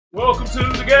Welcome to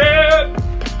the G.A.B.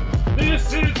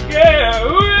 This is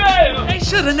G.A.B. They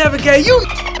should have never gave you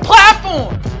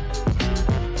platform.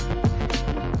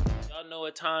 Y'all know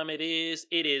what time it is.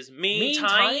 It is meme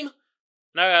time.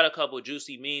 And I got a couple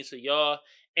juicy memes for y'all.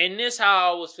 And this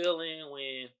how I was feeling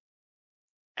when,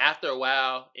 after a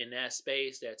while, in that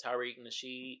space that Tariq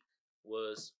Nasheed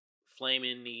was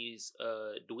flaming these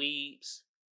dweebs,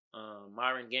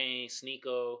 Myron Gaines,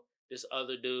 Sneako, this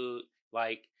other dude,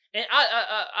 like. And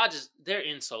I just, their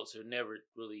insults are never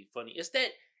really funny. It's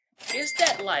that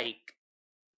like,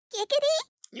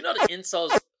 you know the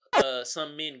insults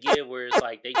some men give where it's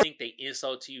like they think they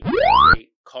insult you, they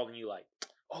calling you like,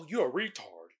 oh, you're a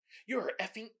retard, you're an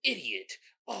effing idiot,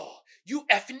 oh, you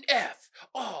effing F,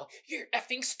 oh, you're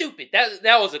effing stupid.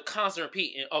 That was a constant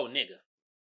repeat. And oh, nigga,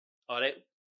 oh,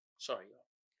 sorry y'all.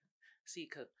 See,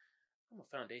 cause I'm a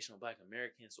foundational Black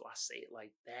American, so I say it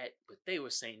like that, but they were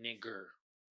saying nigger.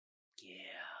 Yeah.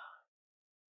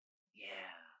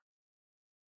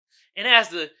 And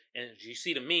you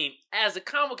see the meme, as the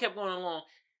convo kept going along,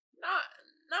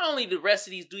 not only the rest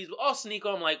of these dudes, but also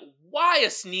Sneako, I'm like, why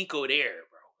is Sneako there,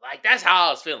 bro? Like, that's how I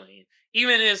was feeling.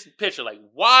 Even in this picture, like,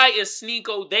 why is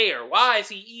Sneako there? Why is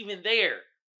he even there?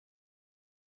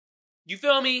 You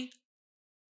feel me?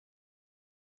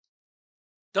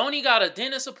 Don't he got a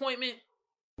dentist appointment?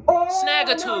 Snag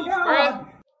a tooth, bruh.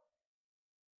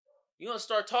 You gonna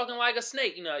start talking like a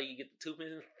snake. You know how you get the tooth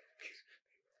in.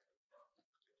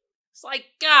 It's like,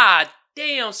 God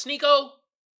damn, Sneako.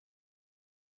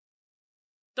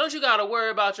 Don't you gotta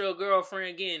worry about your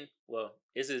girlfriend getting, well,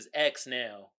 it's his ex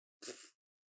now.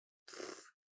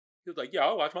 He was like, yeah,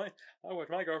 I watch my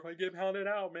girlfriend get pounded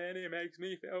out, man. It makes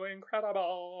me feel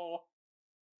incredible.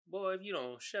 Boy, if you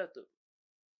don't shut the...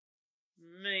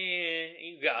 Man,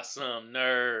 you got some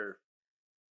nerve.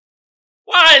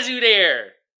 Why is you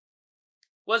there?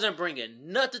 Wasn't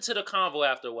bringing nothing to the convo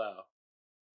after a while.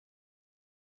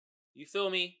 You feel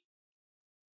me?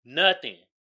 Nothing.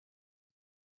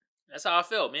 That's how I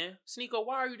felt, man. Sneako,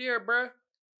 why are you there, bruh?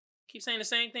 Keep saying the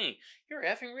same thing. You're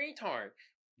effing retard.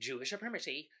 Jewish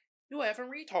supremacy. You effing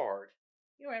retard.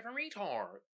 You effing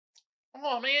retard.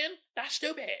 Oh, man. That's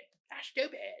stupid. That's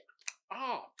stupid.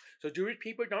 Oh, so Jewish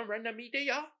people don't run the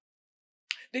media?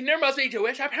 Then there must be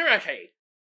Jewish supremacy.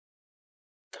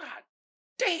 God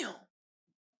damn.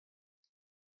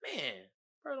 Man,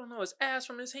 bro don't know his ass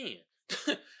from his hand.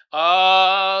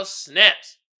 Oh,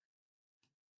 snaps.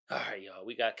 Alright, y'all.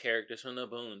 We got characters from the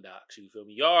Boondocks. You feel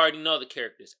me? Y'all already know the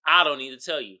characters. I don't need to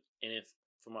tell you. And if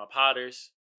for my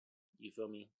potters, you feel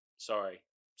me? Sorry.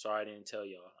 Sorry I didn't tell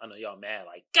y'all. I know y'all mad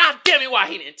like, God damn it, why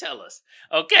he didn't tell us?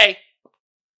 Okay?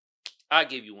 I'll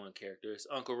give you one character. It's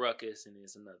Uncle Ruckus and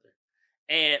there's another.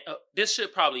 And this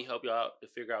should probably help y'all out to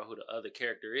figure out who the other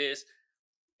character is.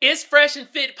 It's Fresh and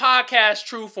Fit Podcast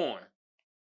True Form.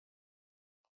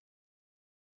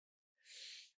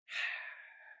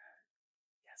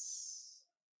 Yes.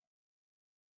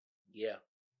 Yeah.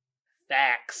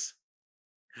 Facts.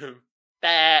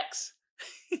 Facts.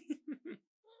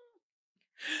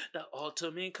 The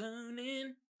ultimate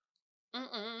cooning.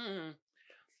 Oh,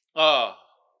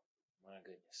 my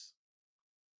goodness.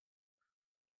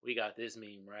 We got this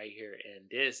meme right here, and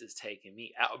this is taking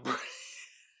me out.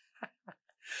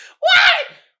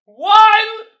 Why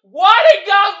they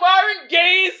got Myron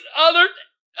Gaines other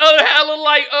hella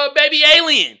like baby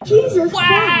alien? Jesus wow!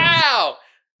 Christ.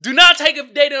 Do not take a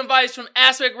data advice from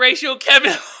aspect ratio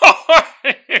Kevin Hart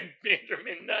and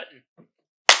Benjamin Nutton.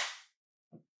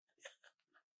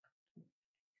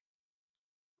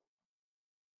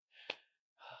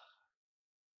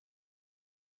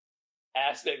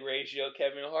 Aspect ratio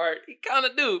Kevin Hart, he kind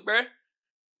of do, bruh.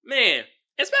 Man,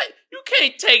 you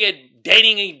can't take a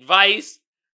dating advice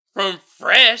from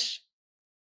Fresh.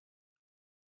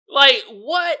 Like,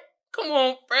 what? Come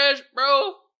on, Fresh,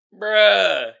 bro.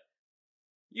 Bruh.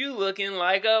 You looking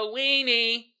like a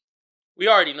weenie. We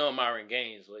already know Myron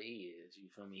Gaines what he is. You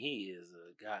feel me? He is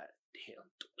a goddamn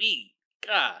dweeb.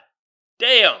 God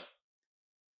damn.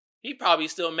 He probably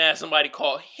still mad somebody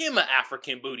called him an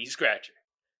African booty scratcher.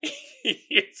 He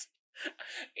is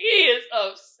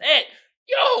upset.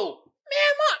 Yo, man,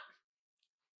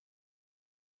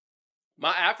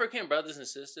 my African brothers and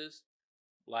sisters,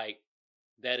 like,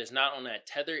 that is not on that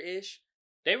tether-ish,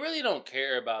 they really don't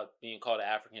care about being called an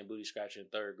African booty scratcher in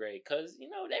 3rd grade. Because, you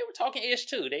know, they were talking ish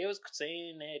too. They was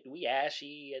saying that we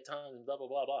ashy at times and blah, blah,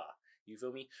 blah, blah. You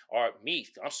feel me? Or me,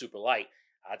 I'm super light.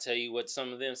 I tell you what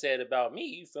some of them said about me.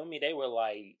 You feel me? They were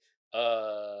like,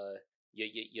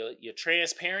 you're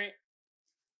transparent.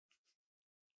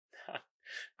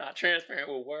 Not transparent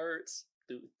with words.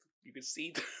 Dude, you can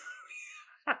see through.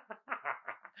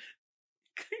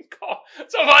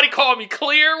 Somebody called me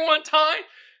clear one time.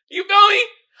 You feel me?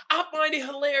 I find it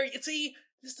hilarious. See,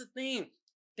 this is the thing.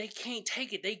 They can't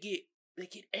take it. They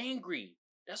get angry.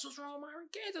 That's what's wrong with Myron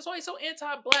Gaines. That's why he's so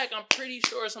anti-black. I'm pretty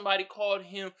sure somebody called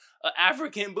him an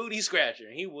African booty scratcher.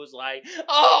 And he was like,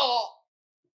 oh,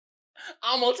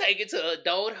 I'm going to take it to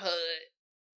adulthood.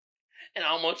 And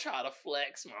I'm going to try to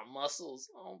flex my muscles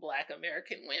on black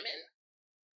American women.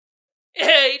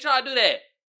 Yeah, he tried to do that.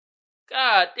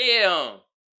 God damn.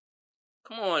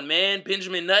 Come on, man.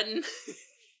 Benjamin Nutton.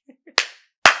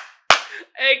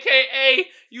 AKA,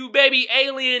 you baby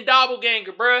alien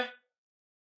doppelganger, bruh.